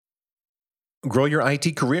Grow your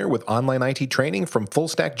IT career with online IT training from Full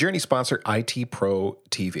Stack Journey sponsor IT Pro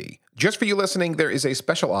TV. Just for you listening, there is a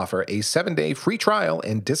special offer, a 7-day free trial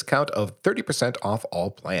and discount of 30% off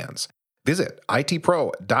all plans. Visit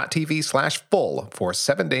itpro.tv/full for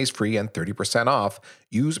 7 days free and 30% off.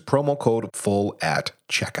 Use promo code FULL at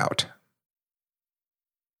checkout.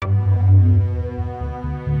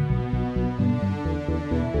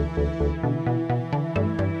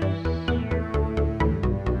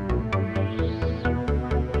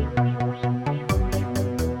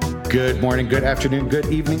 Good morning, good afternoon, good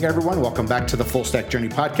evening, everyone. Welcome back to the Full Stack Journey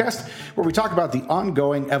podcast, where we talk about the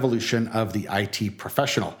ongoing evolution of the IT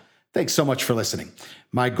professional. Thanks so much for listening.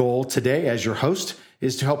 My goal today as your host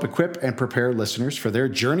is to help equip and prepare listeners for their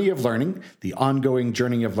journey of learning, the ongoing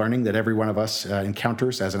journey of learning that every one of us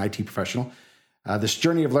encounters as an IT professional. This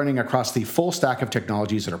journey of learning across the full stack of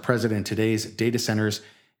technologies that are present in today's data centers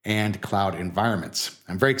and cloud environments.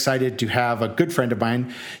 I'm very excited to have a good friend of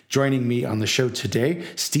mine joining me on the show today,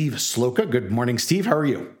 Steve Sloka. Good morning, Steve. How are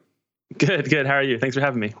you? Good. How are you? Thanks for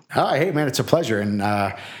having me. Hey, man, it's a pleasure. And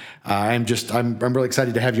I'm really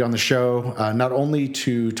excited to have you on the show, not only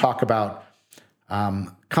to talk about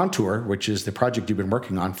Contour, which is the project you've been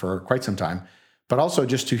working on for quite some time, but also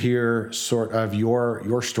just to hear sort of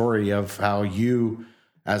your story of how you,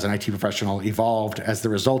 as an IT professional, evolved as the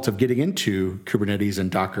result of getting into Kubernetes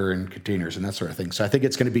and Docker and containers and that sort of thing. So I think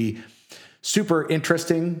it's going to be super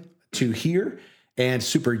interesting to hear and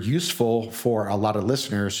super useful for a lot of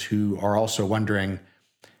listeners who are also wondering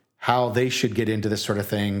how they should get into this sort of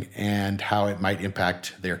thing and how it might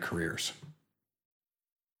impact their careers.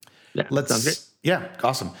 Yeah, sounds great. Yeah,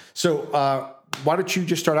 awesome. So why don't you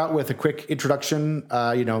just start out with a quick introduction?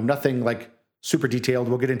 Nothing like super detailed.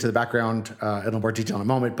 We'll get into the background in a little more detail in a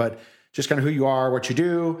moment, but just kind of who you are, what you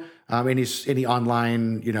do, any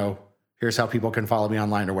online, here's how people can follow me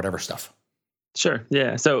online or whatever stuff. Sure.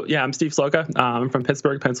 Yeah. So I'm Steve Sloka. I'm from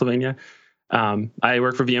Pittsburgh, Pennsylvania. I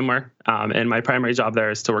work for VMware, and my primary job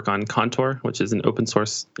there is to work on Contour, which is an open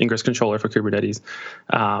source ingress controller for Kubernetes.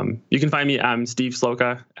 You can find me, I'm Steve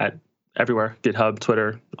Sloka at everywhere, GitHub,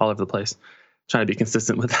 Twitter, all over the place. Trying to be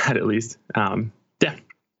consistent with that at least. Yeah.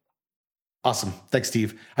 Awesome. Thanks,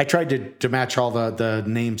 Steve. I tried to match all the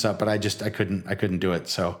names up, but I couldn't do it.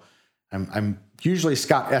 So I'm usually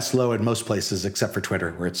Scott S. Lowe in most places except for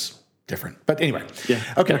Twitter, where it's different. But anyway, yeah.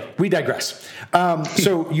 Okay, we digress.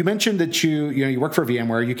 So you mentioned that you work for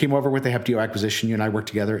VMware. You came over with the Heptio acquisition. You and I worked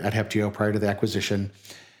together at Heptio prior to the acquisition.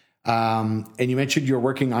 And you mentioned you're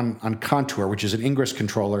working on Contour, which is an ingress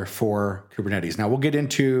controller for Kubernetes. Now we'll get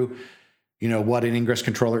into what an ingress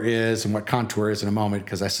controller is and what Contour is in a moment,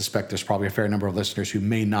 because I suspect there's probably a fair number of listeners who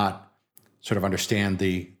may not sort of understand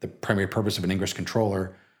the primary purpose of an ingress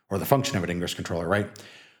controller or the function of an ingress controller, right?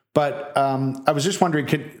 But I was just wondering,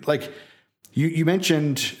 you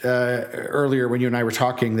mentioned earlier when you and I were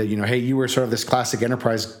talking that, hey, you were sort of this classic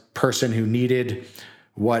enterprise person who needed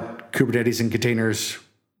what Kubernetes and containers,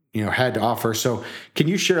 had to offer. So can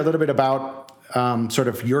you share a little bit about sort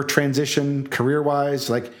of your transition career-wise,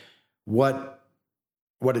 like what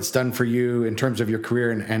it's done for you in terms of your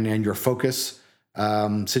career and your focus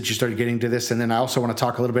since you started getting to this? And then I also want to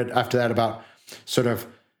talk a little bit after that about sort of,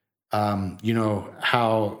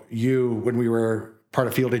 how you, when we were part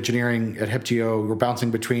of field engineering at Heptio, were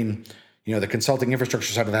bouncing between, the consulting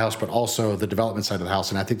infrastructure side of the house, but also the development side of the house.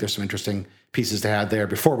 And I think there's some interesting pieces to add there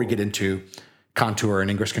before we get into Contour and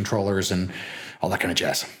ingress controllers and all that kind of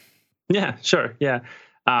jazz. Yeah, sure. Yeah.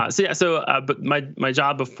 But my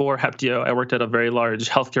job before Heptio, I worked at a very large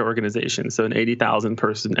healthcare organization, so an 80,000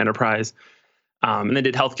 person enterprise, and they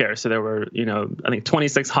did healthcare. So there were, I think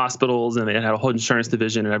 26 hospitals, and they had a whole insurance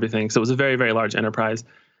division and everything. So it was a very, very large enterprise.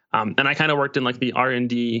 And I kind of worked in like the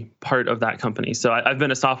R&D part of that company. So I've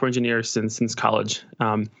been a software engineer since college.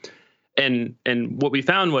 And what we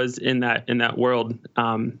found was in that world,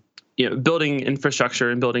 building infrastructure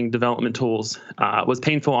and building development tools was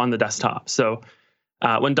painful on the desktop. So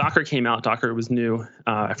when Docker came out, Docker was new.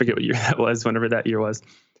 I forget what year that was, whenever that year was.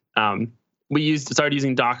 We started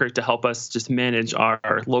using Docker to help us just manage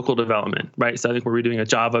our local development, right? So I think we were doing a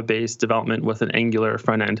Java-based development with an Angular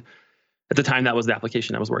front end. At the time, that was the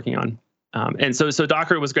application I was working on. And so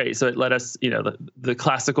Docker was great. So it let us, the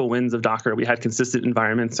classical wins of Docker. We had consistent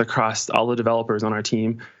environments across all the developers on our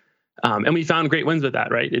team. And we found great wins with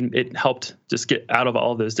that, right? And it helped just get out of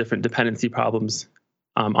all of those different dependency problems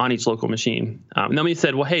on each local machine. And then we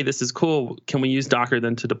said, well, hey, this is cool. Can we use Docker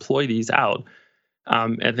then to deploy these out?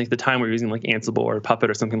 And I think the time we were using like Ansible or Puppet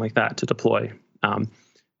or something like that to deploy.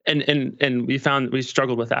 And we found we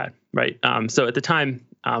struggled with that, right? So at the time,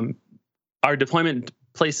 our deployment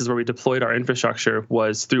places where we deployed our infrastructure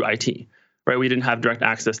was through IT, right? We didn't have direct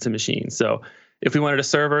access to machines. So if we wanted a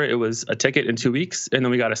server, it was a ticket in 2 weeks, and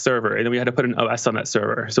then we got a server, and then we had to put an OS on that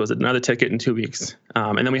server. So it was another ticket in 2 weeks.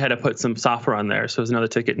 And then we had to put some software on there. So it was another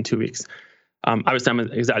ticket in 2 weeks. Obviously, I'm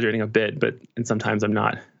exaggerating a bit, and sometimes I'm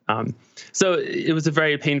not. So it was a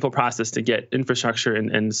very painful process to get infrastructure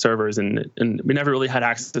and servers, and we never really had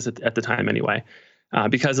access at the time anyway,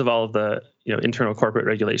 because of all of the internal corporate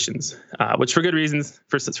regulations, which for good reasons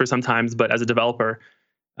for sometimes, but as a developer,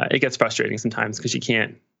 it gets frustrating sometimes because you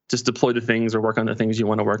can't just deploy the things or work on the things you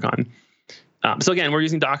want to work on. So again, we're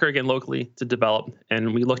using Docker again locally to develop,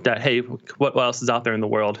 and we looked at, hey, what else is out there in the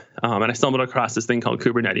world? And I stumbled across this thing called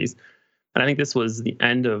Kubernetes, and I think this was the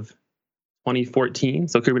end of 2014.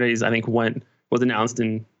 So Kubernetes, I think, was announced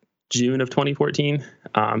in June of 2014.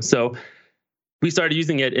 So we started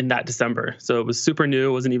using it in that December. So it was super new.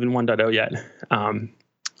 It wasn't even 1.0 yet.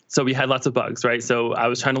 So we had lots of bugs, right? So I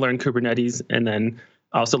was trying to learn Kubernetes, and then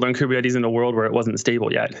I also learned Kubernetes in a world where it wasn't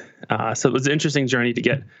stable yet. So it was an interesting journey to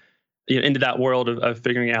get into that world of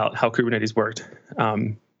figuring out how Kubernetes worked.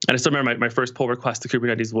 And I still remember my first pull request to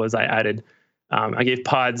Kubernetes was I gave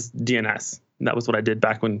pods DNS. And that was what I did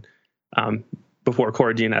back when before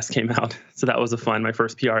core DNS came out. So that was my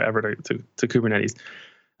first PR ever to Kubernetes.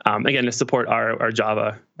 Again, to support our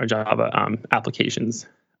Java applications.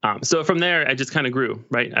 So from there, I just kind of grew,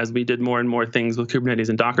 right? As we did more and more things with Kubernetes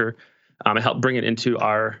and Docker, I helped bring it into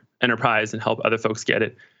our enterprise and help other folks get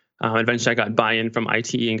it. Eventually, I got buy-in from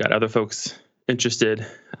IT and got other folks interested.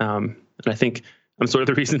 And I think I'm sort of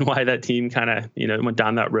the reason why that team kind of went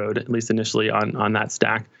down that road, at least initially on that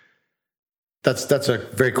stack. That's a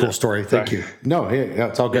very cool story. Thank you. No, yeah,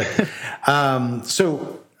 it's all good.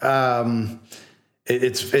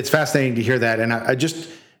 It's fascinating to hear that, and I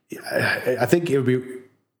think it would be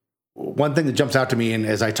one thing that jumps out to me, and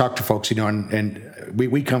as I talk to folks, and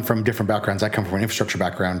we come from different backgrounds. I come from an infrastructure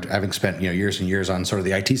background, having spent years and years on sort of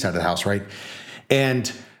the IT side of the house, right? And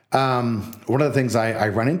one of the things I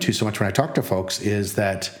run into so much when I talk to folks is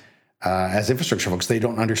that as infrastructure folks, they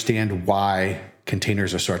don't understand why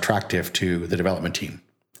containers are so attractive to the development team,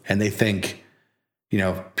 and they think,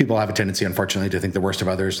 people have a tendency, unfortunately, to think the worst of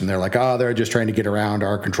others, and they're like, oh, they're just trying to get around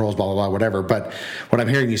our controls, blah blah blah, whatever. But what I'm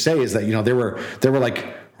hearing you say is that there were like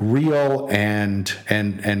real and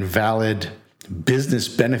valid business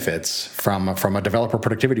benefits from a developer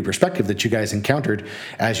productivity perspective that you guys encountered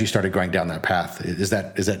as you started going down that path. Is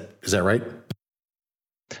that right?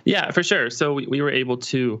 Yeah, for sure. So we were able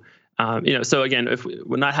to, so again, if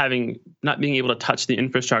we're not being able to touch the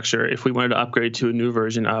infrastructure, if we wanted to upgrade to a new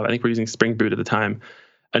version of, I think we're using Spring Boot at the time,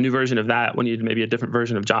 a new version of that, we needed maybe a different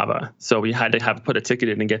version of Java. So we had to put a ticket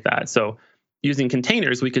in and get that. So using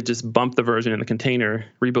containers, we could just bump the version in the container,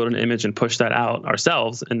 rebuild an image, and push that out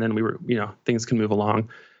ourselves. And then things can move along.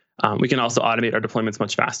 We can also automate our deployments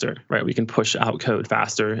much faster, right? We can push out code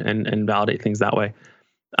faster and validate things that way.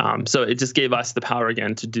 So it just gave us the power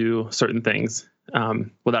again to do certain things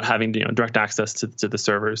without having direct access to the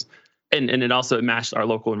servers. And it also matched our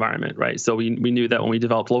local environment, right? So we knew that when we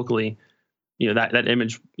developed locally, that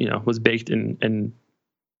image was baked and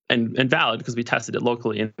valid because we tested it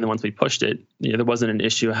locally. And then once we pushed it, there wasn't an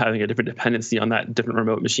issue of having a different dependency on that different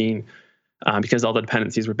remote machine because all the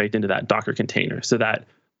dependencies were baked into that Docker container. So that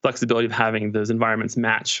flexibility of having those environments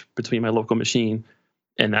match between my local machine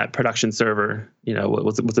and that production server,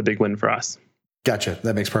 was a big win for us. Gotcha.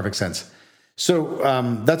 That makes perfect sense. So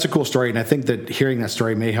that's a cool story. And I think that hearing that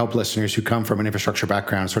story may help listeners who come from an infrastructure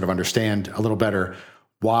background sort of understand a little better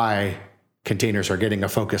why containers are getting a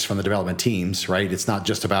focus from the development teams, right? It's not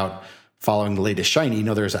just about following the latest shiny.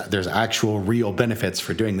 There's actual real benefits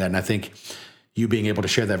for doing that. And I think you being able to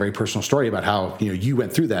share that very personal story about how you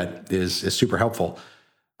went through that is super helpful.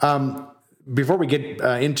 Before we get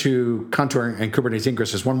into Contour and Kubernetes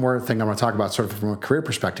Ingress, there's one more thing I want to talk about sort of from a career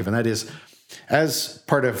perspective, and that is as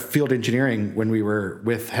part of field engineering when we were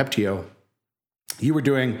with Heptio, you were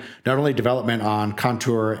doing not only development on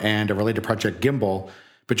Contour and a related project Gimbal,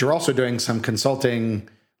 but you're also doing some consulting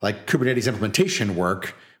like Kubernetes implementation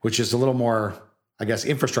work, which is a little more, I guess,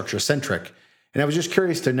 infrastructure centric. And I was just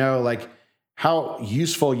curious to know like how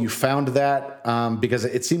useful you found that, because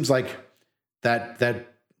it seems like that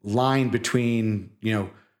line between,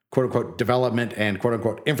 quote unquote development and quote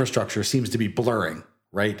unquote infrastructure seems to be blurring,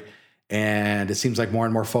 right? And it seems like more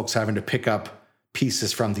and more folks having to pick up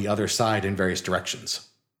pieces from the other side in various directions.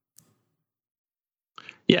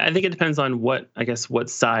 Yeah, I think it depends on what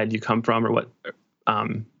side you come from or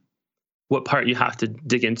what part you have to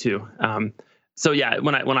dig into. So yeah,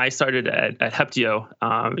 when I started at Heptio,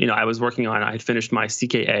 I had finished my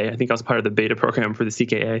CKA. I think I was part of the beta program for the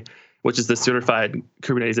CKA, which is the Certified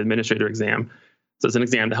Kubernetes Administrator exam. So it's an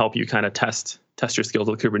exam to help you kind of test your skills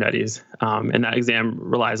with Kubernetes. And that exam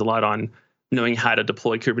relies a lot on knowing how to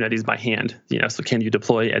deploy Kubernetes by hand. So can you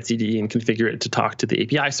deploy etcd and configure it to talk to the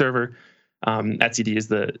API server? etcd is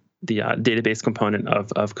the database component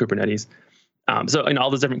of Kubernetes. So in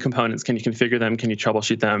all those different components, can you configure them? Can you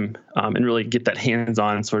troubleshoot them? And really get that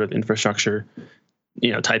hands-on sort of infrastructure,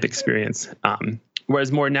 type experience.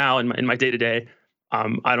 Whereas more now in my day-to-day,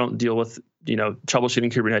 I don't deal with,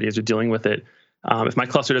 troubleshooting Kubernetes or dealing with it. If my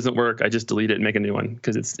cluster doesn't work, I just delete it and make a new one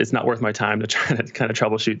because it's not worth my time to try to kind of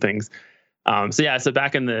troubleshoot things. So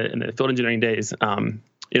back in the field engineering days,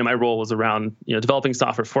 my role was around developing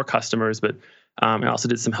software for customers, but I also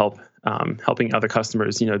did some help helping other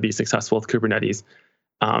customers be successful with Kubernetes.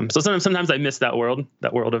 So sometimes I miss that world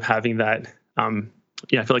of having that. I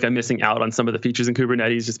feel like I'm missing out on some of the features in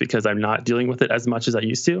Kubernetes just because I'm not dealing with it as much as I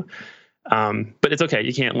used to. But it's okay.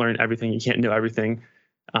 You can't learn everything. You can't know everything.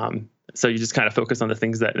 So you just kind of focus on the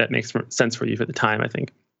things that makes sense for you for the time, I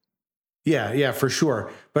think. Yeah, for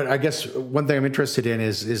sure. But I guess one thing I'm interested in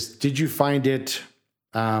is did you find it,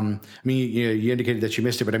 you indicated that you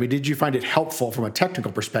missed it, but did you find it helpful from a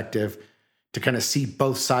technical perspective to kind of see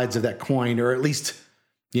both sides of that coin, or at least,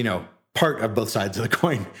 part of both sides of the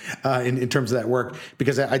coin in terms of that work?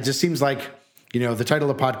 Because it just seems like, the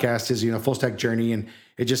title of the podcast is, Full Stack Journey. And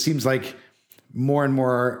it just seems like more and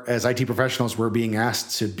more as IT professionals, we're being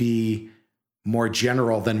asked to be more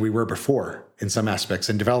general than we were before in some aspects.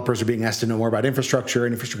 And developers are being asked to know more about infrastructure,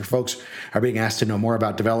 and infrastructure folks are being asked to know more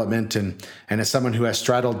about development. And as someone who has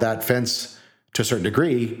straddled that fence to a certain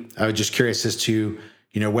degree, I was just curious as to,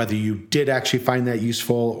 whether you did actually find that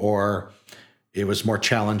useful or it was more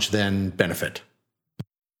challenge than benefit.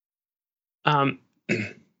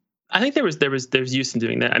 I think there's use in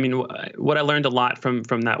doing that. What I learned a lot from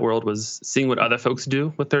that world was seeing what other folks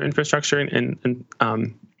do with their infrastructure and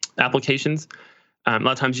applications. A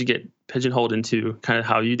lot of times you get pigeonholed into kind of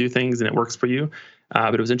how you do things and it works for you.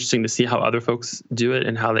 But it was interesting to see how other folks do it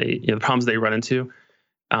and how they, the problems they run into.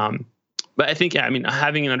 But I think,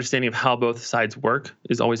 having an understanding of how both sides work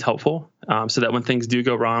is always helpful. So that when things do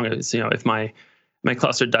go wrong, if my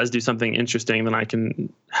cluster does do something interesting,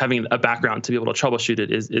 then having a background to be able to troubleshoot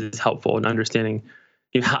it is helpful in understanding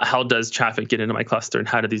how does traffic get into my cluster and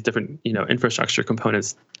how do these different infrastructure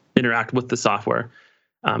components interact with the software.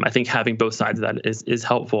 I think having both sides of that is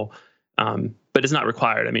helpful, but it's not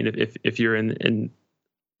required. If you're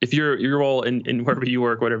if your role in wherever you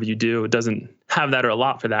work, whatever you do, it doesn't have that or a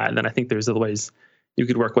lot for that, then I think there's other ways you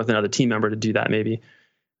could work with another team member to do that maybe.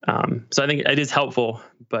 So I think it is helpful,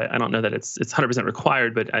 but I don't know that it's 100%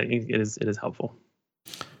 required, but I think it is helpful.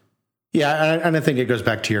 Yeah, and I think it goes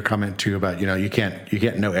back to your comment too about you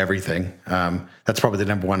can't know everything. That's probably the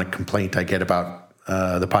number one complaint I get about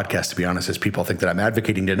the podcast, to be honest, is people think that I'm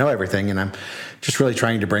advocating to know everything, and I'm just really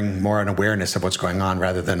trying to bring more an awareness of what's going on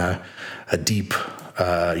rather than a deep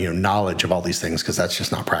knowledge of all these things, because that's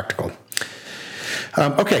just not practical.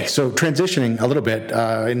 Okay, so transitioning a little bit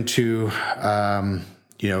into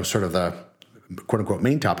sort of the quote unquote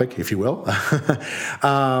main topic, if you will.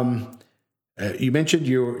 You mentioned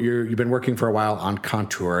you've been working for a while on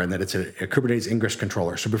Contour and that it's a Kubernetes ingress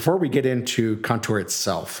controller. So before we get into Contour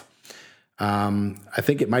itself, I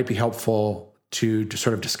think it might be helpful to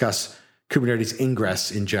sort of discuss Kubernetes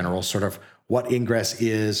ingress in general, sort of what ingress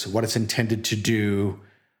is, what it's intended to do.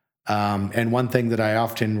 And one thing that I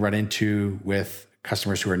often run into with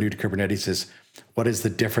customers who are new to Kubernetes is what is the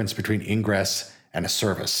difference between ingress and a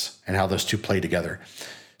service and how those two play together.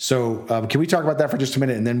 So can we talk about that for just a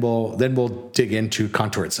minute, and then we'll dig into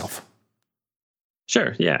Contour itself?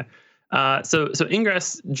 Sure. Yeah. So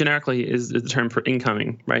ingress generically is the term for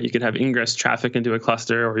incoming, right? You could have ingress traffic into a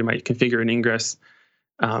cluster, or you might configure an ingress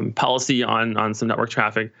policy on some network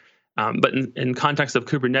traffic. But in context of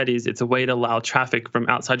Kubernetes, it's a way to allow traffic from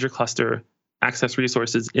outside your cluster access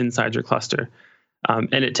resources inside your cluster.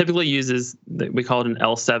 And it typically uses, we call it an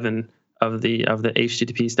L7 of the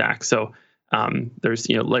HTTP stack. So there's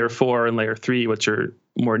layer 4 and layer 3, which are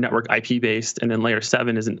more network IP based, and then layer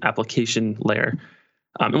 7 is an application layer.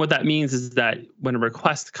 And what that means is that when a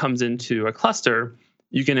request comes into a cluster,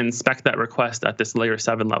 you can inspect that request at this layer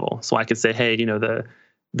 7 level. So I could say, hey,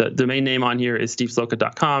 the domain name on here is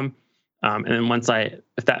stevesloka.com. And then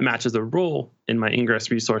if that matches a rule in my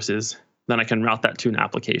ingress resources, then I can route that to an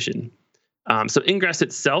application. So ingress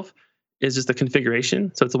itself is just a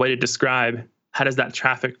configuration. So it's a way to describe how does that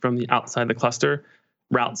traffic from the outside the cluster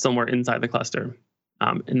route somewhere inside the cluster.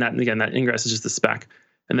 And that ingress is just the spec.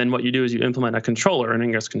 And then what you do is you implement a controller, an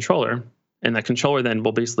ingress controller, and that controller then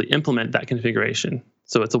will basically implement that configuration.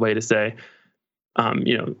 So it's a way to say,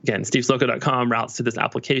 Again, stevesloka.com routes to this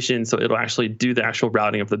application, so it'll actually do the actual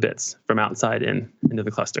routing of the bits from outside into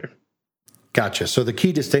the cluster. Gotcha. So the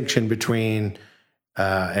key distinction between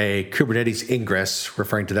a Kubernetes ingress,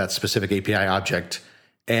 referring to that specific API object,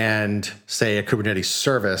 and say a Kubernetes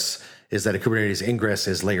service is that a Kubernetes ingress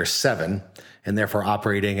is layer 7 and therefore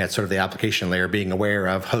operating at sort of the application layer, being aware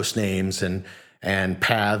of host names and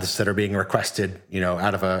paths that are being requested,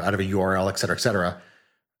 out of a URL, et cetera, et cetera.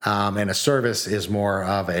 And a service is more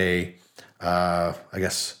of a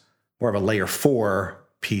layer 4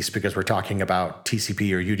 piece because we're talking about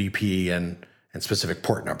TCP or UDP and specific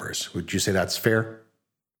port numbers. Would you say that's fair?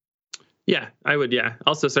 Yeah, I would. Yeah.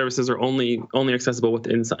 Also, services are only accessible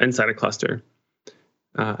inside a cluster.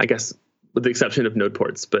 I guess with the exception of node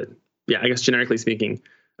ports, but yeah, I guess generically speaking,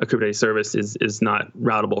 a Kubernetes service is not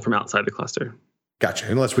routable from outside the cluster.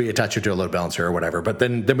 Gotcha. Unless we attach it to a load balancer or whatever, but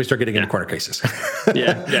then we start getting into corner cases.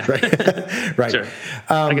 Yeah. Right. Sure.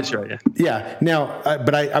 I guess you're right. Yeah. Now,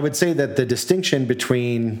 but I would say that the distinction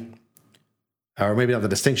between, or maybe not the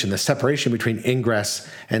distinction, the separation between ingress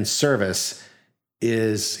and service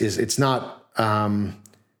is it's not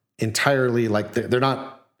entirely like they're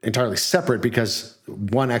not entirely separate because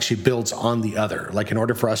one actually builds on the other. Like in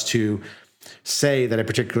order for us to say that a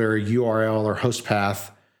particular URL or host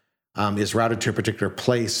path is routed to a particular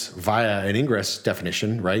place via an ingress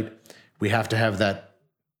definition, right? We have to have that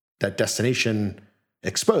destination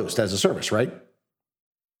exposed as a service, right?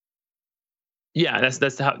 Yeah, that's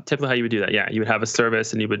typically how you would do that. Yeah, you would have a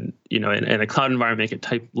service, and you would in a cloud environment make it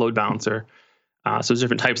type load balancer. So there's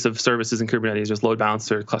different types of services in Kubernetes. There's load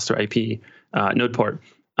balancer, cluster IP, node port.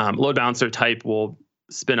 Load balancer type will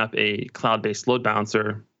spin up a cloud-based load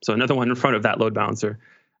balancer, so another one in front of that load balancer.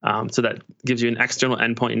 So that gives you an external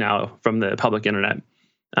endpoint now from the public internet.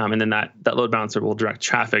 And then that load balancer will direct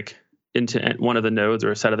traffic into one of the nodes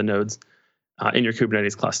or a set of the nodes in your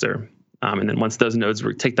Kubernetes cluster. And then once those nodes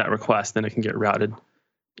take that request, then it can get routed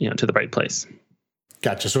to the right place.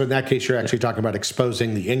 Gotcha. So in that case, you're actually talking about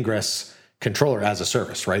exposing the ingress controller as a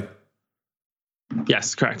service, right?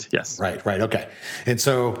 Yes, correct. Yes. Right. Okay. And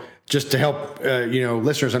so just to help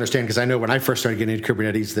listeners understand, because I know when I first started getting into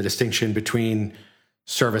Kubernetes, the distinction between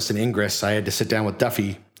service and ingress, I had to sit down with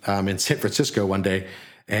Duffy in San Francisco one day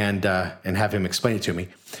and have him explain it to me.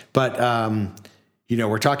 But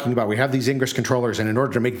we're talking about we have these ingress controllers, and in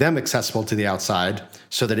order to make them accessible to the outside,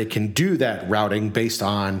 so that it can do that routing based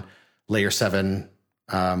on layer 7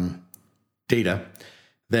 data,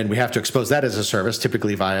 then we have to expose that as a service,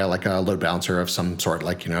 typically via like a load balancer of some sort,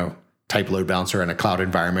 like type load balancer in a cloud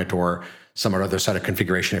environment or some other set of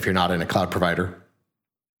configuration if you're not in a cloud provider.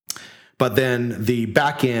 But then the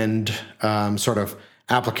back-end sort of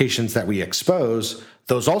applications that we expose,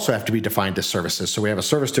 those also have to be defined as services. So we have a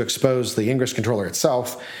service to expose the ingress controller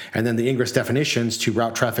itself, and then the ingress definitions to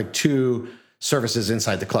route traffic to services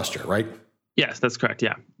inside the cluster, right? Yes, that's correct.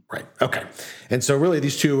 Yeah. Right. Okay. And so really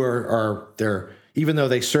these two are they're, even though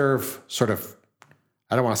they serve sort of,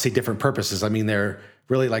 I don't want to say different purposes. I mean, they're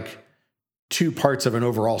really like two parts of an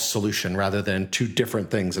overall solution rather than two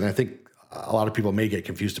different things. And I think a lot of people may get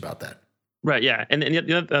confused about that. Right, yeah. And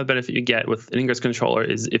the other benefit you get with an ingress controller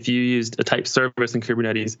is if you used a type service in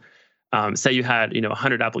Kubernetes, say you had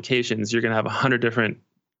 100 applications, you're going to have 100 different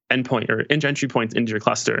endpoint or entry points into your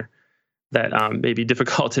cluster that may be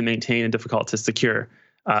difficult to maintain and difficult to secure.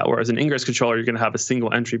 Whereas an ingress controller, you're going to have a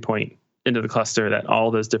single entry point into the cluster that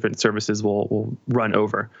all those different services will run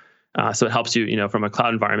over. So it helps you, from a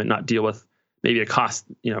cloud environment, not deal with maybe a cost.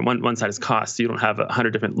 One side is cost, so you don't have 100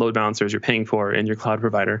 different load balancers you're paying for in your cloud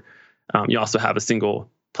provider. You also have a single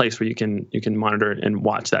place where you can monitor and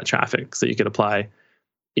watch that traffic. So you could apply,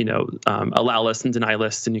 allow lists and deny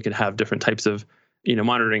lists, and you could have different types of,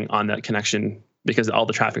 monitoring on that connection because all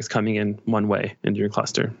the traffic's coming in one way into your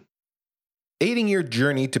cluster. Aiding your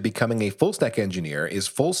journey to becoming a full-stack engineer is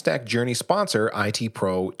Full-Stack Journey sponsor IT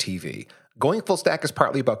Pro TV. Going full stack is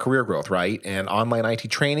partly about career growth, right? And online IT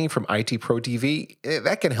training from IT Pro TV,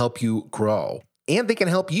 that can help you grow. And they can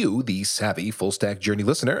help you, the savvy Full-Stack Journey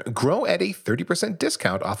listener, grow at a 30%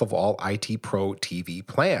 discount off of all IT Pro TV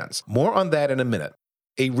plans. More on that in a minute.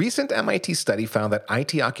 A recent MIT study found that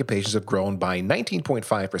IT occupations have grown by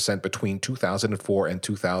 19.5% between 2004 and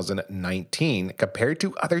 2019. Compared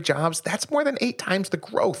to other jobs, that's more than 8 times the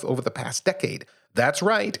growth over the past decade. That's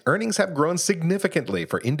right, earnings have grown significantly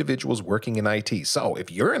for individuals working in IT. So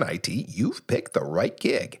if you're in IT, you've picked the right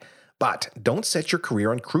gig. But don't set your career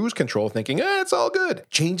on cruise control thinking, it's all good.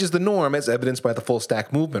 Change is the norm as evidenced by the full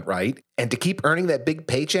stack movement, right? And to keep earning that big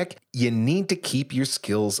paycheck, you need to keep your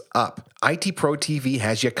skills up. IT Pro TV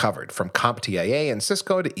has you covered, from CompTIA and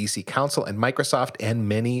Cisco to EC Council and Microsoft and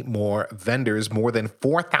many more vendors, more than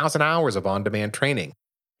 4,000 hours of on-demand training.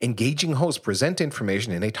 Engaging hosts present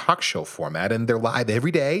information in a talk show format, and they're live every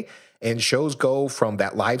day, and shows go from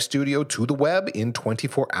that live studio to the web in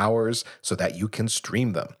 24 hours so that you can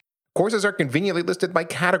stream them. Courses are conveniently listed by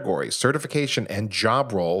category, certification, and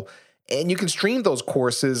job role, and you can stream those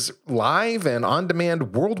courses live and on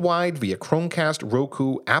demand worldwide via Chromecast,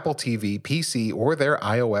 Roku, Apple TV, PC, or their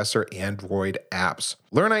iOS or Android apps.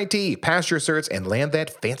 Learn IT, pass your certs, and land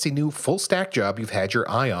that fancy new full stack job you've had your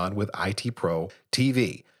eye on with IT Pro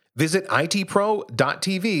TV. Visit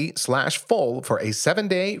itpro.tv/full for a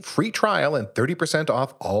 7-day free trial and 30%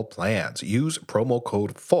 off all plans. Use promo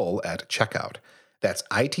code FULL at checkout. That's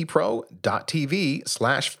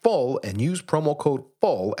itpro.tv/full and use promo code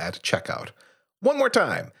FULL at checkout. One more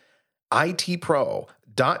time,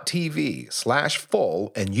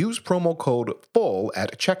 itpro.tv/full and use promo code FULL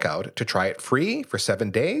at checkout to try it free for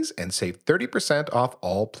 7 days and save 30% off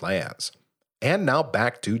all plans. And now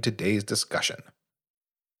back to today's discussion.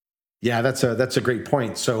 Yeah, that's a great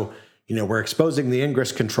point. So, we're exposing the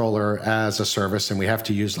Ingress controller as a service, and we have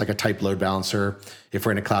to use like a type load balancer if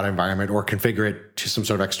we're in a cloud environment, or configure it to some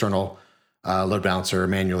sort of external load balancer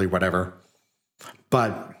manually, whatever.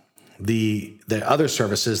 But the other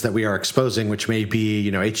services that we are exposing, which may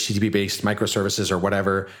be HTTP-based microservices or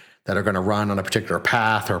whatever that are going to run on a particular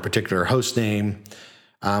path or a particular host name,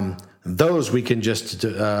 those we can just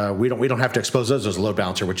we don't have to expose those as a load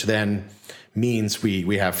balancer, which then means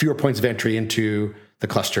we have fewer points of entry into the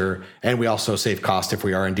cluster, and we also save cost if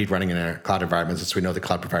we are indeed running in a cloud environment, since we know the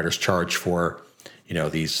cloud providers charge for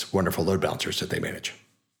these wonderful load balancers that they manage.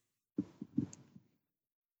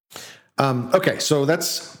 Okay, so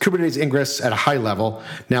that's Kubernetes Ingress at a high level.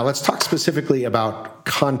 Now let's talk specifically about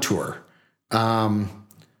Contour.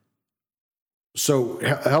 So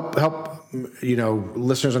help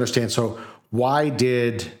listeners understand. So why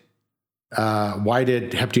did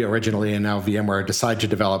Heptio originally and now VMware decide to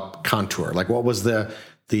develop Contour? Like, what was the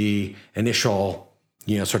initial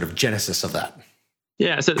sort of genesis of that?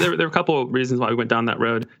 Yeah, so there were a couple of reasons why we went down that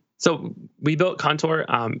road. So we built Contour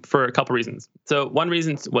for a couple of reasons. So one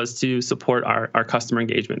reason was to support our customer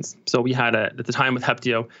engagements. So we had at the time with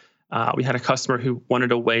Heptio, we had a customer who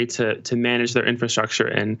wanted a way to manage their infrastructure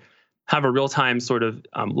and have a real-time sort of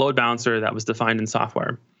load balancer that was defined in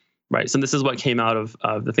software. Right. So this is what came out of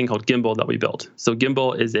the thing called Gimbal that we built. So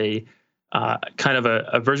Gimbal is a kind of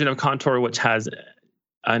a version of Contour which has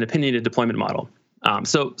an opinionated deployment model.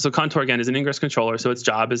 So Contour, again, is an Ingress controller. So its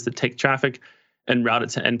job is to take traffic and route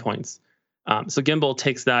it to endpoints. So Gimbal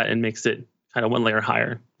takes that and makes it kind of one layer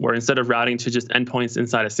higher, where instead of routing to just endpoints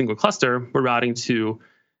inside a single cluster, we're routing to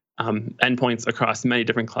endpoints across many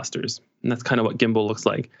different clusters. And that's kind of what Gimbal looks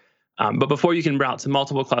like. But before you can route to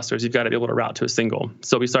multiple clusters, you've got to be able to route to a single.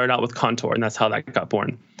 So we started out with Contour, and that's how that got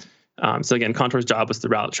born. So again, Contour's job was to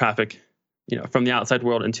route traffic, from the outside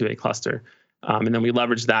world into a cluster, and then we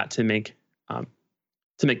leveraged that to make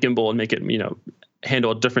Gimbal and make it,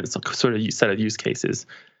 handle a different sort of set of use cases.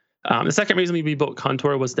 The second reason we built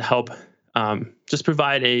Contour was to help just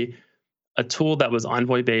provide a tool that was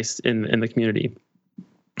Envoy based in the community.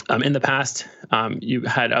 In the past, you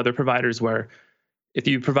had other providers where if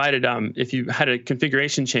you had a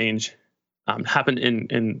configuration change happen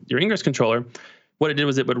in your Ingress controller, what it did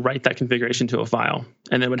was it would write that configuration to a file,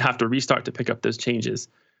 and then would have to restart to pick up those changes.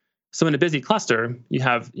 So in a busy cluster, you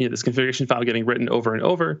have this configuration file getting written over and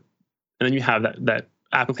over, and then you have that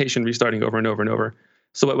application restarting over and over and over.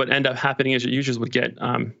 So what would end up happening is your users would get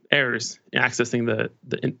errors accessing the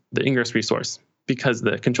Ingress resource because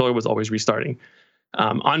the controller was always restarting.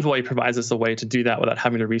 Envoy provides us a way to do that without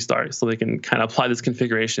having to restart, so they can kind of apply these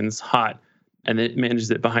configurations hot, and it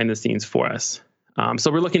manages it behind the scenes for us. So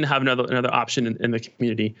we're looking to have another option in the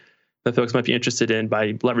community that folks might be interested in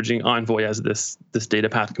by leveraging Envoy as this data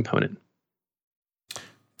path component.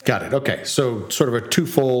 Got it. Okay. So sort of a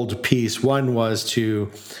twofold piece. One was to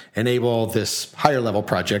enable this higher level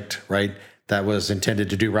project, right, that was intended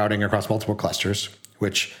to do routing across multiple clusters,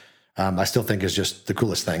 which I still think is just the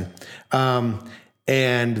coolest thing.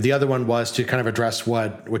 And the other one was to kind of address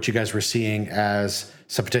what you guys were seeing as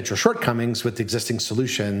some potential shortcomings with existing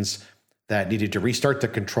solutions that needed to restart the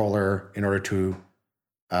controller in order to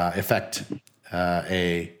effect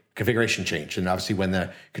a configuration change. And obviously when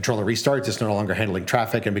the controller restarts, it's no longer handling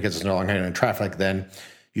traffic. And because it's no longer handling traffic, then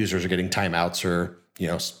users are getting timeouts or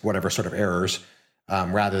whatever sort of errors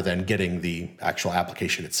rather than getting the actual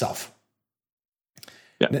application itself.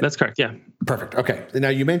 Yeah, that's correct. Yeah. Perfect. Okay. Now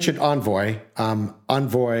you mentioned Envoy.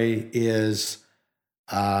 Envoy is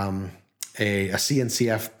a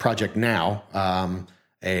CNCF project now,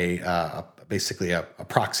 basically a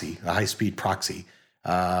proxy, a high-speed proxy,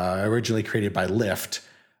 originally created by Lyft.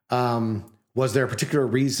 Was there a particular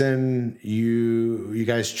reason you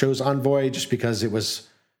guys chose Envoy, just because it was,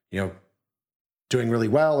 doing really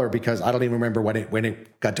well, or because I don't even remember when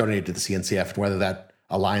it got donated to the CNCF and whether that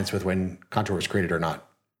aligns with when Contour was created or not?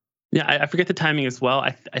 Yeah, I forget the timing as well.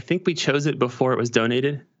 I think we chose it before it was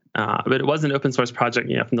donated, but it was an open source project,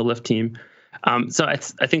 from the Lyft team. So I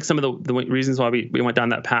think some of the reasons why we went down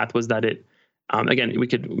that path was that it, again, we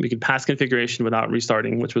could pass configuration without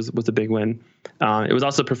restarting, which was a big win. It was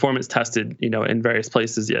also performance tested, in various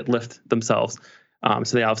places at Lyft themselves.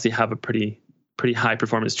 So they obviously have a pretty high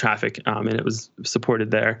performance traffic, and it was supported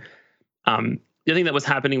there. The other thing that was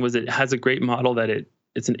happening was it has a great model that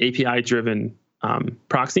it's an API driven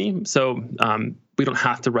proxy. So we don't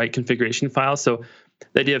have to write configuration files. So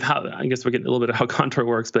the idea of how, I guess we're getting a little bit of how Contour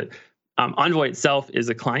works, but Envoy itself is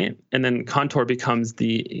a client, and then Contour becomes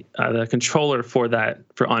the controller for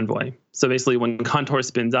Envoy. So basically, when Contour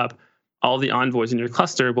spins up, all the envoys in your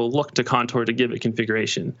cluster will look to Contour to give it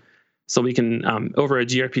configuration. So we can, over a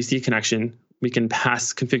gRPC connection, we can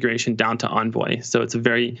pass configuration down to Envoy. So it's a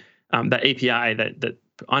very that API that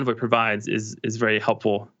Envoy provides is very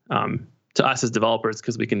helpful to us as developers,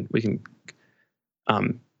 because we can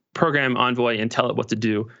program Envoy and tell it what to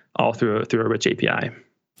do all through a rich API.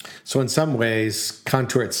 So in some ways,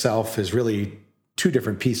 Contour itself is really two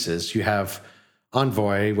different pieces. You have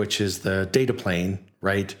Envoy, which is the data plane,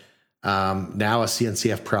 right? Now a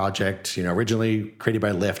CNCF project, originally created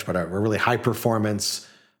by Lyft, but a really high performance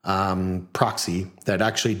proxy that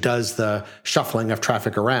actually does the shuffling of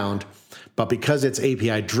traffic around. But because it's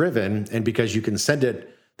API driven, and because you can send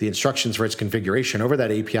it the instructions for its configuration over that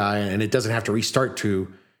API, and it doesn't have to restart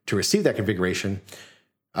to receive that configuration,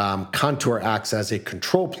 Contour acts as a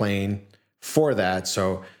control plane for that.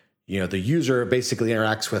 So, the user basically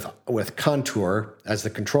interacts with Contour as the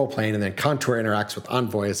control plane, and then Contour interacts with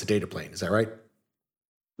Envoy as the data plane. Is that right?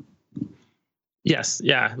 Yes.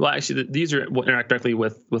 Yeah. Well, actually, the user will interact directly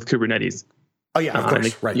with Kubernetes. Oh, yeah, of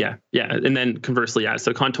course. Right. Yeah. Yeah. And then conversely, yeah.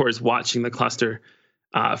 So Contour is watching the cluster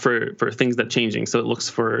for things that are changing. So it looks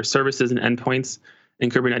for services and endpoints in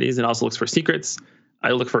Kubernetes. It also looks for secrets.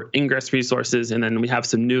 I look for ingress resources. And then we have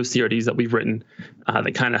some new CRDs that we've written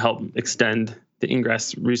that kind of help extend the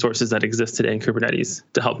ingress resources that exist today in Kubernetes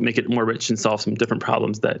to help make it more rich and solve some different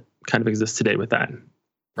problems that kind of exist today with that.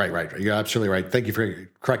 Right. You're absolutely right. Thank you for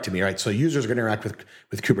correcting me. Right. So users are going to interact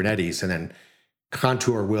with Kubernetes, and then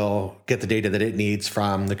Contour will get the data that it needs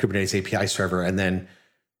from the Kubernetes API server, and then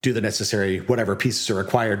do the necessary whatever pieces are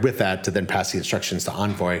required with that to then pass the instructions to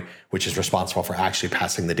Envoy, which is responsible for actually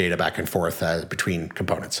passing the data back and forth between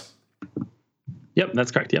components. Yep,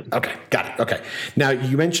 that's correct. Yep. Okay, got it. Okay. Now,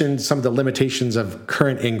 you mentioned some of the limitations of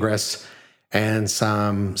current ingress and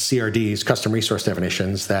some CRDs, custom resource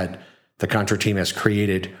definitions, that the Contour team has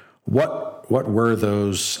created. What were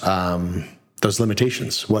those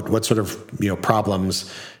limitations? What sort of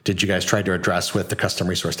problems did you guys try to address with the custom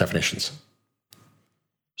resource definitions?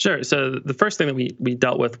 Sure. So the first thing that we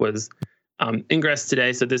dealt with was ingress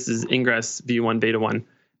today. So this is ingress v1 beta 1.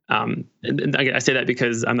 And I say that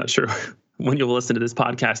because I'm not sure when you'll listen to this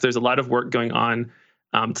podcast. There's a lot of work going on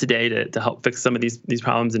today to help fix some of these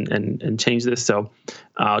problems and change this. So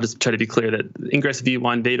I'll just try to be clear that ingress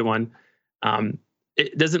v1 beta 1,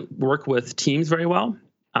 it doesn't work with teams very well.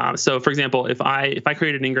 So for example, if I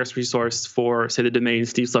created an ingress resource for, say, the domain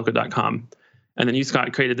stevesloka.com, and then you,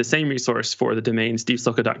 Scott, created the same resource for the domain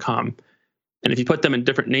stevesloka.com, and if you put them in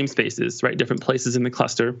different namespaces, right, different places in the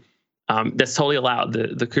cluster, that's totally allowed.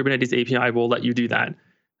 The Kubernetes API will let you do that.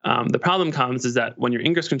 The problem comes is that when your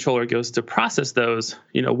ingress controller goes to process those,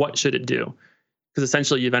 what should it do? Because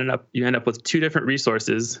essentially you end up with two different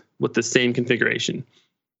resources with the same configuration.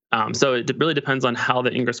 So it really depends on how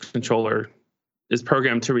the ingress controller is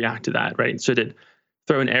programmed to react to that, right? Should it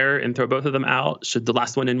throw an error and throw both of them out? Should the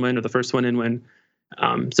last one in win or the first one in win?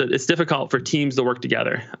 So it's difficult for teams to work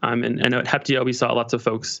together. And I know at Heptio we saw lots of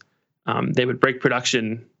folks. They would break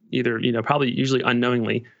production either, probably usually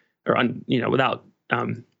unknowingly or without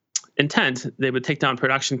intent. They would take down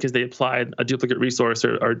production because they applied a duplicate resource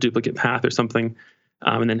or a duplicate path or something,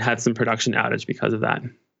 and then had some production outage because of that.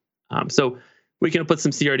 So we can put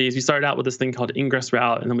some CRDs. We started out with this thing called ingress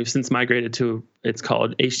route, and then we've since migrated to, it's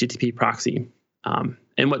called HTTP proxy.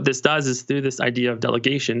 And what this does is through this idea of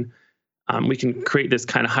delegation, we can create this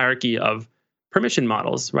kind of hierarchy of permission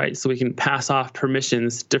models, right? So we can pass off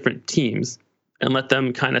permissions to different teams and let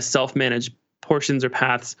them kind of self-manage portions or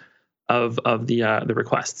paths of the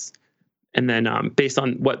requests. And then based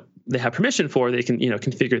on what they have permission for, they can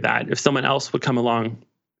configure that. If someone else would come along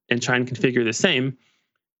and try and configure the same,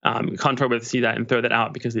 Contour would see that and throw that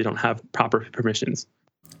out because they don't have proper permissions.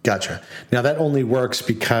 Gotcha. Now that only works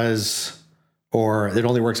or it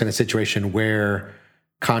only works in a situation where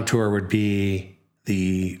Contour would be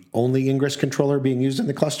the only ingress controller being used in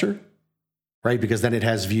the cluster, right? Because then it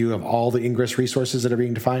has view of all the ingress resources that are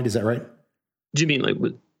being defined. Is that right? Do you mean like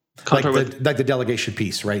the delegation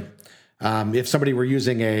piece, right? If somebody were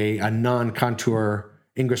using a non-Contour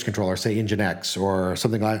ingress controller, say Nginx or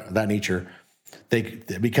something like that nature,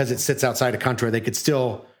 because it sits outside of Contour, they could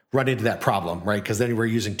still run into that problem, right? Because then we're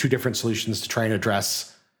using two different solutions to try and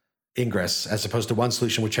address ingress, as opposed to one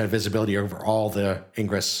solution which had visibility over all the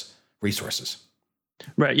ingress resources.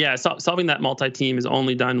 Right. Yeah. Solving that multi-team is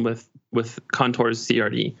only done with Contour's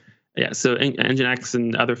CRD. Yeah. So Nginx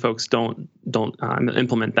and other folks don't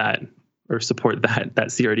implement that or support that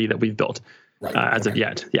CRD that we've built as of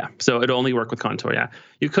yet. Yeah. So it'll only work with Contour. Yeah.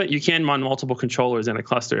 You can run multiple controllers in a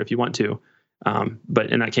cluster if you want to, but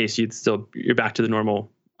in that case, you're back to the normal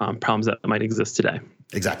problems that might exist today.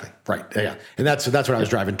 Exactly. Right. Yeah. And that's what I was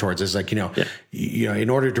driving towards is like, in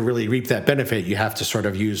order to really reap that benefit, you have to sort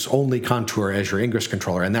of use only Contour as your ingress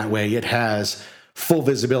controller. And that way it has full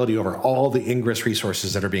visibility over all the ingress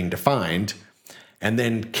resources that are being defined, and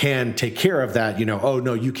then can take care of that, oh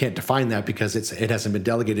no, you can't define that because it hasn't been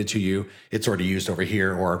delegated to you. It's already used over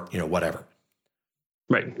here or, whatever.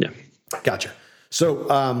 Right. Yeah. Gotcha. So,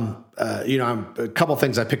 a couple of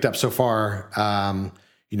things I picked up so far.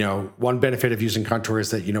 One benefit of using Contour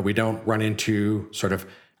is that, we don't run into sort of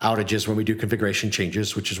outages when we do configuration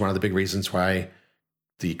changes, which is one of the big reasons why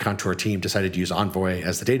the Contour team decided to use Envoy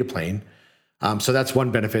as the data plane. So that's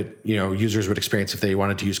one benefit, users would experience if they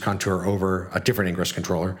wanted to use Contour over a different ingress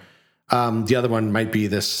controller. The other one might be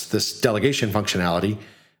this delegation functionality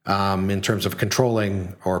in terms of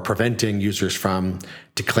controlling or preventing users from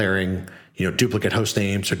declaring, duplicate host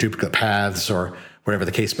names or duplicate paths or whatever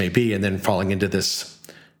the case may be, and then falling into this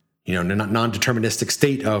non-deterministic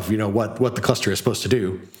state of, what the cluster is supposed to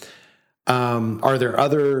do. Are there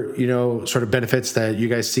other, sort of benefits that you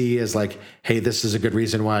guys see as like, hey, this is a good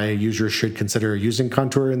reason why users should consider using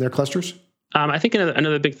Contour in their clusters? I think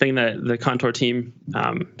another big thing that the Contour team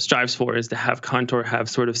strives for is to have Contour have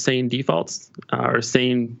sort of sane defaults or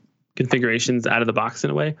sane configurations out of the box in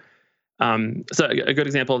a way. So a good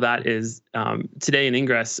example of that is today in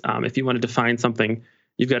Ingress, if you want to define something,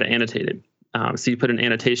 you've got to annotate it. So you put an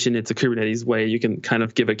annotation, it's a Kubernetes way, you can kind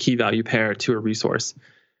of give a key value pair to a resource.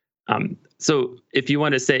 So if you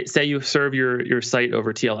want to say you serve your site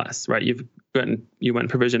over TLS, right? You went and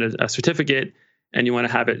provisioned a certificate and you want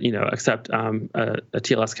to have it, accept a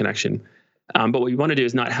TLS connection. But what you want to do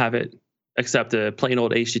is not have it accept a plain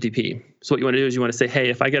old HTTP. So what you want to do is you want to say, hey,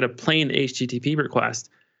 if I get a plain HTTP request,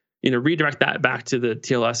 redirect that back to the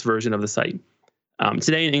TLS version of the site.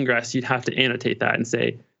 Today in Ingress, you'd have to annotate that and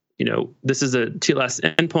say, this is a TLS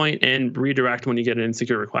endpoint and redirect when you get an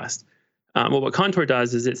insecure request. Well, what Contour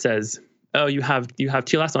does is it says, oh, you have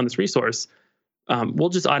TLS on this resource. We'll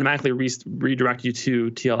just automatically redirect you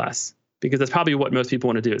to TLS because that's probably what most people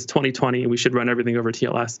want to do. It's 2020 and we should run everything over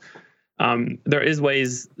TLS. There is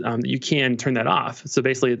ways that you can turn that off. So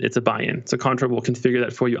basically it's a buy-in. So Contour will configure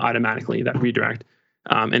that for you automatically, that redirect.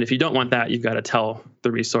 And if you don't want that, you've got to tell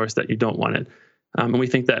the resource that you don't want it. And we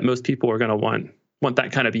think that most people are going to want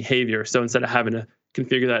that kind of behavior. So instead of having to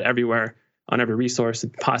configure that everywhere on every resource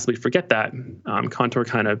and possibly forget that, Contour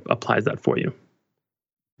kind of applies that for you.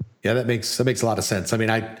 Yeah, that makes a lot of sense. I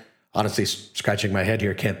mean, I honestly, scratching my head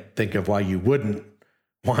here, can't think of why you wouldn't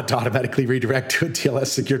want to automatically redirect to a TLS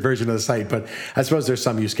secured version of the site, but I suppose there's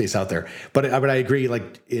some use case out there. But I agree,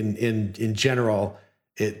 like in general,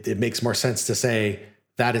 it makes more sense to say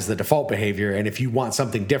that is the default behavior. And if you want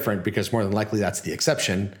something different, because more than likely that's the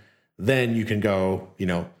exception, then you can go,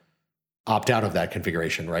 opt out of that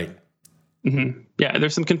configuration, right? Mm-hmm. Yeah,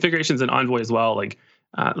 there's some configurations in Envoy as well, like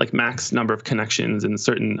max number of connections and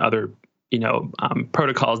certain other,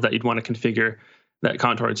 protocols that you'd want to configure that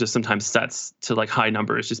Contour just sometimes sets to like high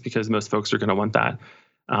numbers, just because most folks are going to want that.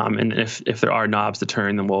 And if there are knobs to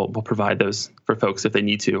turn, then we'll provide those for folks if they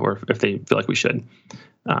need to, or if they feel like we should.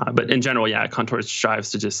 But in general, yeah, Contour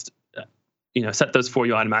strives to just, set those for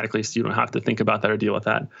you automatically, so you don't have to think about that or deal with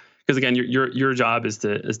that. Because again, your job is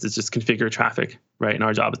to just configure traffic, right? And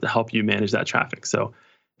our job is to help you manage that traffic. So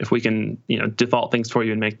if we can, default things for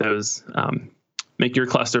you and make those, make your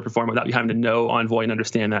cluster perform without you having to know Envoy and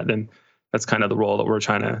understand that, then that's kind of the role that we're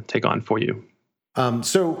trying to take on for you.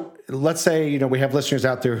 So let's say, we have listeners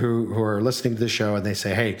out there who are listening to the show and they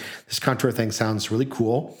say, hey, this Contour thing sounds really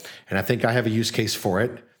cool. And I think I have a use case for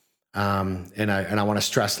it. And I want to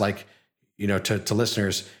stress, to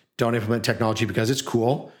listeners, don't implement technology because it's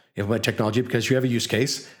cool. Implement technology because you have a use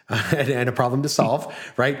case and a problem to solve,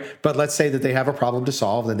 right? But let's say that they have a problem to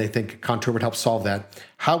solve and they think Contour would help solve that.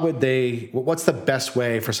 What's the best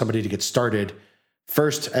way for somebody to get started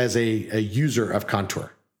first as a user of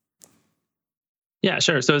Contour? Yeah,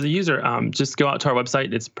 sure. So as a user, just go out to our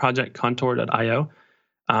website. It's projectcontour.io.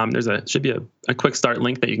 Should be a quick start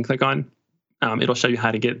link that you can click on. It'll show you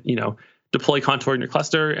how to get, deploy Contour in your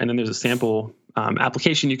cluster. And then there's a sample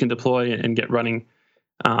application you can deploy and get running.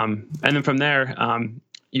 And then from there,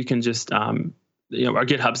 you can just, our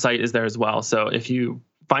GitHub site is there as well. So if you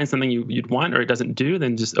find something you'd want or it doesn't do,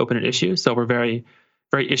 then just open an issue. So we're very,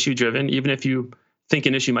 very issue driven. Even if you think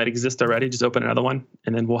an issue might exist already, just open another one,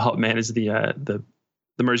 and then we'll help manage the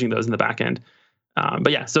merging those in the back end.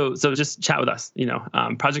 But yeah, so just chat with us.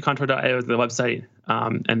 Projectcontour.io is the website,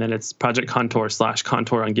 and then it's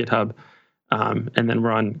projectcontour/Contour on GitHub, and then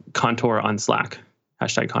we're on Contour on Slack,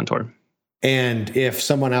 #Contour. And if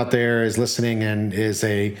someone out there is listening and is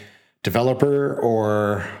a developer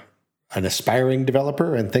or an aspiring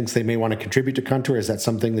developer and thinks they may want to contribute to Contour, is that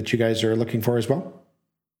something that you guys are looking for as well?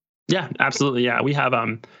 Yeah, absolutely. Yeah, we have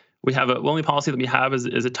the only policy that we have is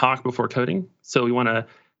a talk before coding. So we want to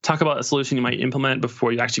talk about a solution you might implement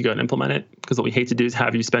before you actually go and implement it. Because what we hate to do is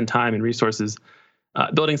have you spend time and resources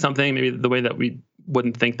building something maybe the way that we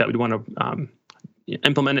wouldn't think that we'd want to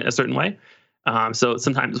implement it a certain way. So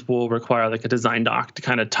sometimes we'll require like a design doc to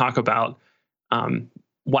kind of talk about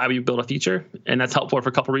why we build a feature. And that's helpful for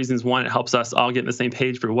a couple of reasons. One, it helps us all get on the same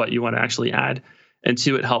page for what you want to actually add. And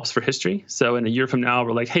two, it helps for history. So in a year from now,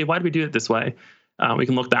 we're like, hey, why did we do it this way? We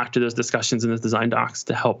can look back to those discussions in those design docs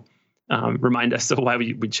to help remind us of why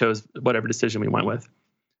we chose whatever decision we went with.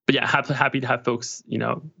 But yeah, happy to have folks,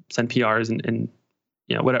 send PRs and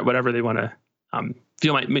whatever they want to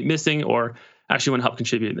feel like missing or actually want to help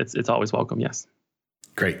contribute. It's always welcome. Yes.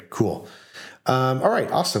 Great. Cool. All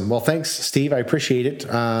right. Awesome. Well, thanks, Steve. I appreciate it.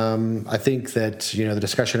 I think that, the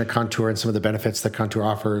discussion of Contour and some of the benefits that Contour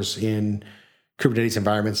offers in Kubernetes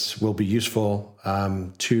environments will be useful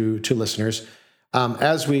to listeners.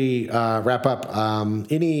 As we wrap up,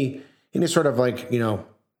 any sort of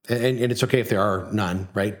and it's okay if there are none,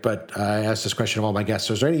 right? But I asked this question of all my guests.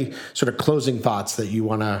 So is there any sort of closing thoughts that you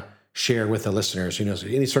want to share with the listeners?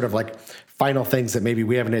 Any sort of final things that maybe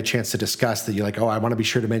we haven't had a chance to discuss that you're like, oh, I want to be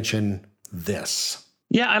sure to mention this?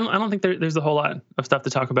 Yeah, I don't think there's a whole lot of stuff to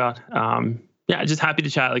talk about. Yeah, just happy to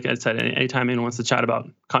chat. Like I said, anytime anyone wants to chat about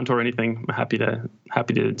Contour or anything, I'm happy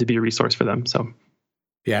to be a resource for them. So,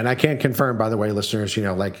 yeah, and I can confirm, by the way, listeners,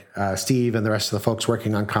 Steve and the rest of the folks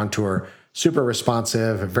working on Contour, super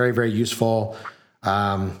responsive, very, very useful.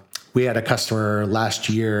 We had a customer last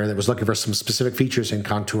year that was looking for some specific features in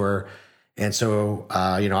Contour, and so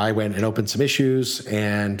I went and opened some issues,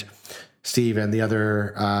 and Steve and the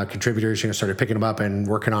other contributors, started picking them up and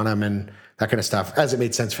working on them and that kind of stuff, as it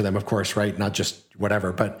made sense for them, of course, right? Not just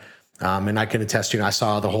whatever, but, and I can attest, I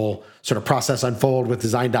saw the whole sort of process unfold with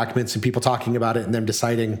design documents and people talking about it and them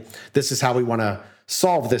deciding this is how we want to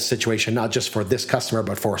solve this situation, not just for this customer,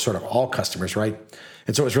 but for sort of all customers, right?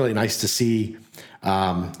 And so it was really nice to see,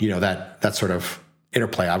 that sort of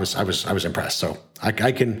interplay. I was impressed. So I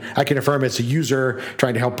can affirm as a user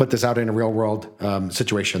trying to help put this out in a real world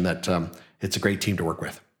situation that it's a great team to work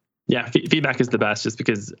with. Yeah, feedback is the best, just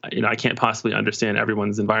because I can't possibly understand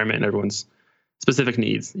everyone's environment and everyone's specific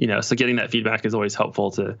needs. So getting that feedback is always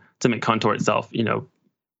helpful to make Contour itself,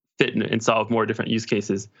 fit and solve more different use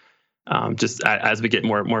cases. Just as we get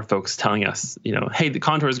more folks telling us, hey, the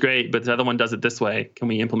Contour is great, but the other one does it this way. Can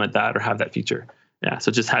we implement that or have that feature? Yeah.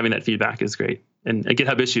 So just having that feedback is great, and a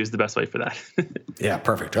GitHub issue is the best way for that. Yeah,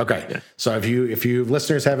 perfect. Okay. Yeah. So if you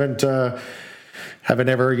listeners haven't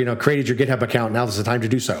ever, created your GitHub account, now's the time to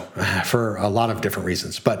do so for a lot of different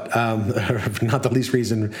reasons, but not the least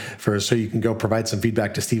reason so you can go provide some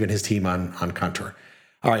feedback to Steve and his team on Contour.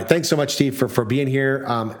 All right. Thanks so much, Steve, for being here.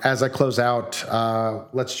 As I close out,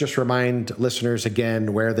 let's just remind listeners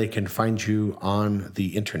again where they can find you on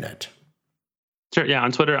the internet. Sure. Yeah.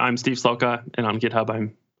 On Twitter, I'm Steve Sloka, and on GitHub,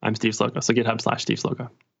 I'm Steve Sloka. So GitHub/Steve Sloka.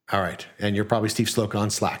 All right. And you're probably Steve Sloka on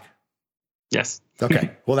Slack. Yes.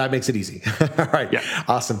 Okay. Well, that makes it easy. All right. Yeah.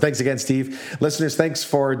 Awesome. Thanks again, Steve. Listeners, thanks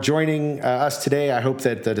for joining us today. I hope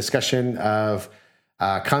that the discussion of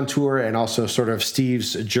Contour and also sort of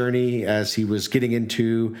Steve's journey as he was getting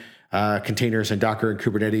into containers and Docker and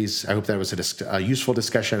Kubernetes. I hope that was a useful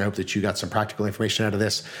discussion. I hope that you got some practical information out of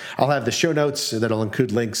this. I'll have the show notes that'll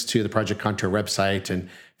include links to the Project Contour website and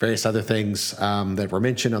various other things that were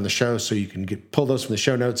mentioned on the show, so you can pull those from the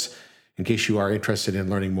show notes in case you are interested in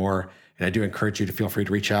learning more. And I do encourage you to feel free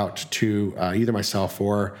to reach out to either myself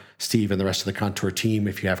or Steve and the rest of the Contour team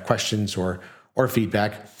if you have questions or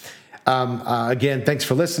feedback. Again, thanks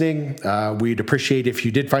for listening. We'd appreciate if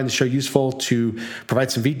you did find the show useful to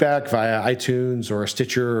provide some feedback via iTunes or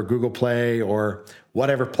Stitcher or Google Play or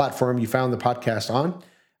whatever platform you found the podcast on.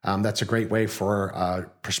 That's a great way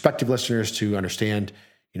for prospective listeners to understand,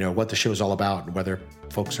 what the show is all about and whether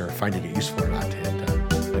folks are finding it useful or not.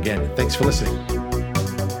 And again, thanks for listening.